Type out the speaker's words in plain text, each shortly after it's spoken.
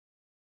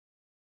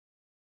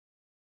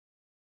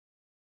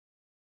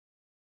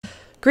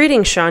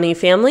Greetings, Shawnee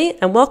family,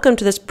 and welcome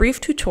to this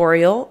brief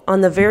tutorial on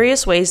the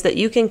various ways that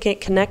you can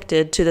get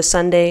connected to the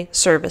Sunday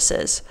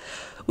services.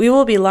 We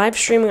will be live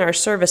streaming our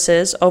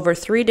services over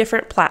 3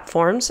 different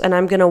platforms, and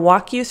I'm going to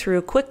walk you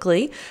through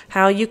quickly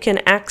how you can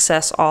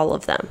access all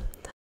of them.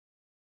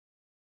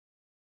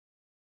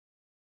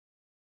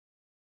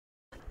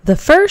 The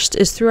first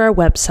is through our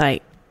website.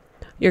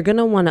 You're going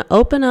to want to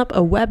open up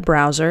a web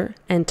browser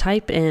and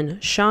type in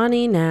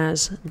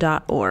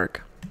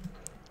shawneenaz.org.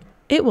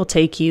 It will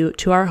take you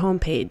to our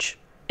homepage.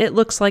 It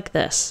looks like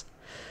this.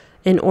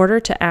 In order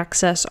to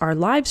access our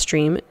live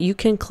stream, you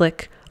can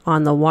click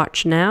on the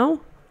Watch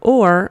Now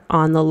or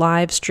on the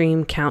Live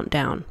Stream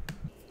Countdown.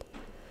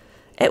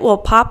 It will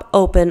pop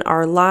open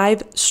our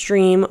live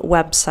stream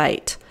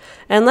website.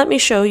 And let me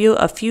show you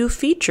a few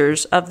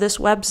features of this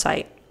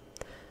website.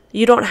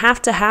 You don't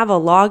have to have a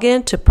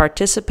login to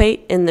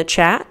participate in the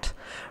chat.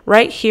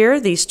 Right here,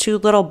 these 2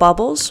 little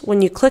bubbles,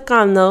 when you click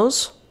on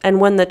those, and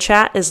when the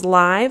chat is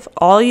live,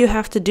 all you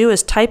have to do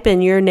is type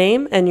in your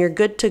name and you're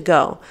good to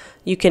go.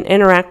 You can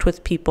interact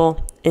with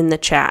people in the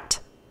chat.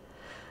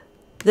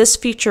 This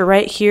feature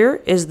right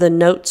here is the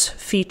Notes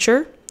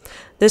feature.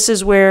 This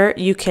is where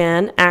you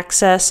can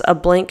access a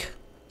blank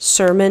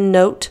sermon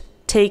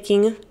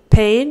note-taking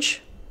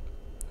page.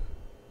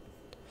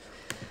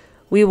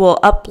 We will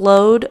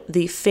upload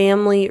the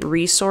family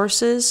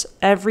resources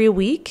every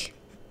week.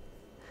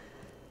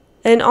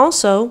 And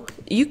also,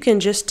 you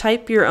can just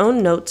type your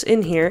own notes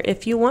in here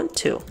if you want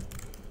to.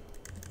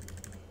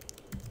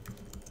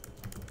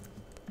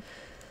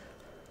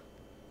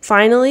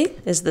 Finally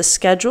is the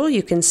schedule.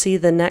 You can see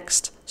the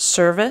next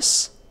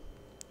service,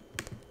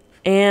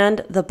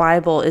 and the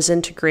Bible is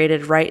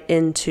integrated right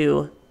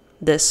into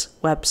this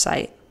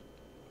website.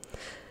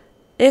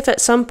 If at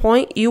some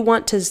point you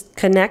want to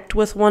connect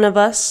with one of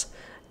us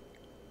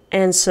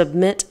and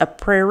submit a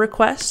prayer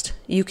request,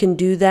 you can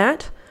do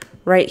that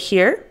right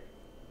here.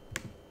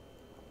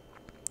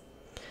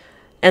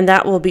 And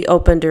that will be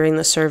open during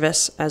the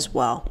service as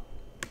well.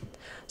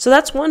 So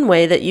that's one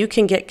way that you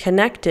can get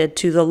connected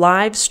to the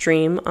live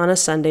stream on a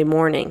Sunday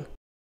morning.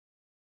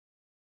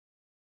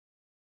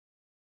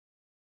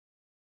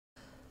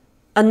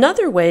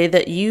 Another way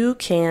that you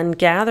can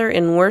gather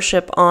and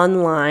worship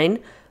online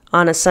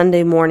on a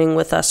Sunday morning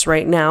with us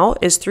right now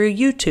is through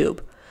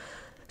YouTube.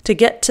 To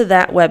get to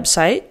that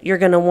website, you're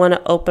going to want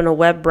to open a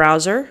web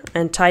browser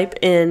and type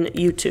in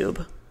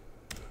YouTube.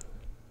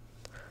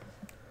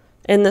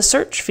 In the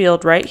search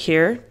field right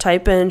here,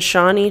 type in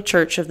Shawnee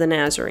Church of the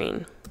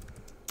Nazarene.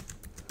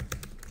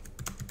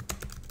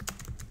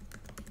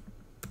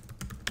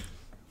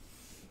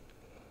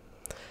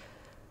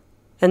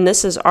 And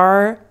this is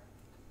our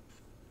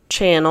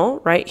channel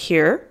right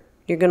here.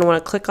 You're going to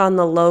want to click on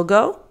the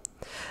logo.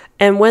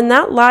 And when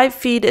that live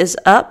feed is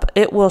up,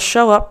 it will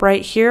show up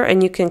right here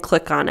and you can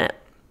click on it.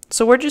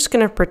 So we're just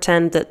going to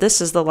pretend that this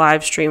is the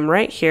live stream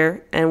right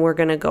here, and we're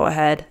going to go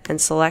ahead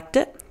and select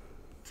it.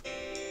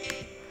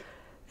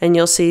 And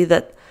you'll see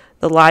that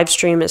the live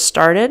stream is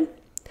started,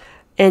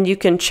 and you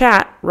can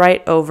chat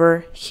right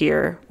over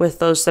here with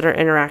those that are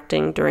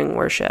interacting during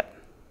worship.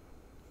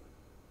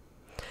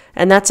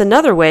 And that's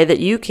another way that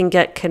you can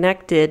get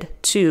connected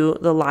to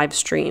the live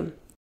stream.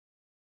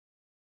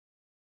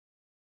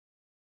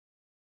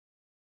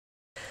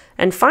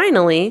 And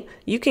finally,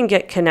 you can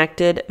get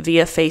connected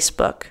via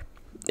Facebook.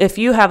 If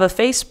you have a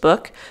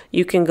Facebook,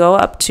 you can go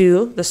up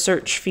to the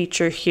search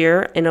feature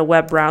here in a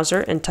web browser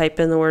and type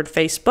in the word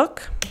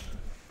Facebook.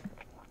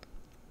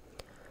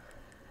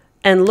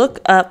 And look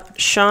up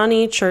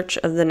Shawnee Church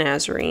of the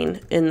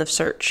Nazarene in the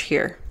search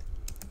here.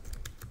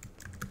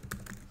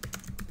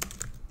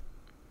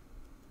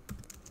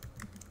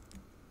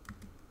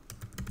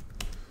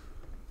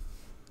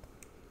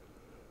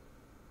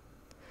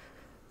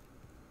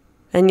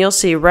 And you'll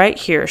see right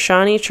here,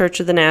 Shawnee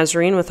Church of the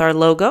Nazarene with our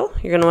logo.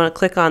 You're going to want to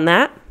click on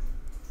that.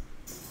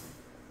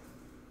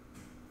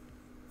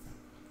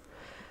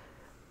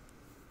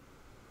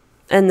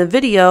 And the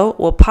video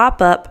will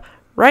pop up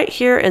right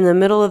here in the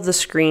middle of the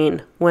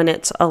screen when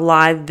it's a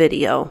live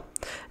video.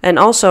 And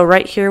also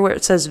right here where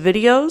it says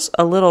videos,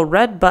 a little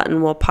red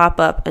button will pop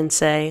up and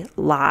say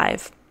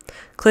live.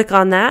 Click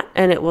on that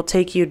and it will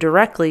take you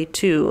directly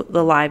to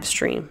the live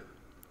stream.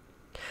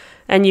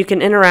 And you can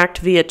interact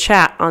via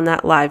chat on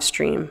that live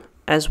stream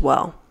as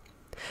well.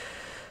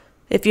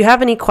 If you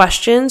have any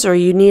questions or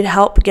you need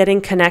help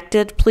getting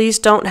connected, please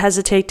don't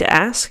hesitate to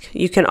ask.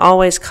 You can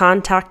always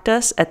contact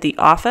us at the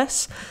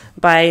office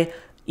by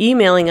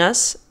emailing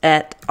us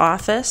at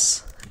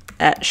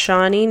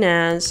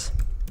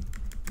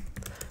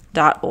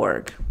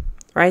office@shawneenaz.org.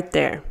 Right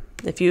there.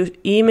 If you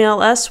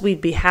email us,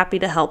 we'd be happy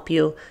to help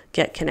you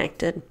get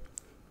connected.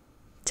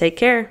 Take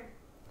care.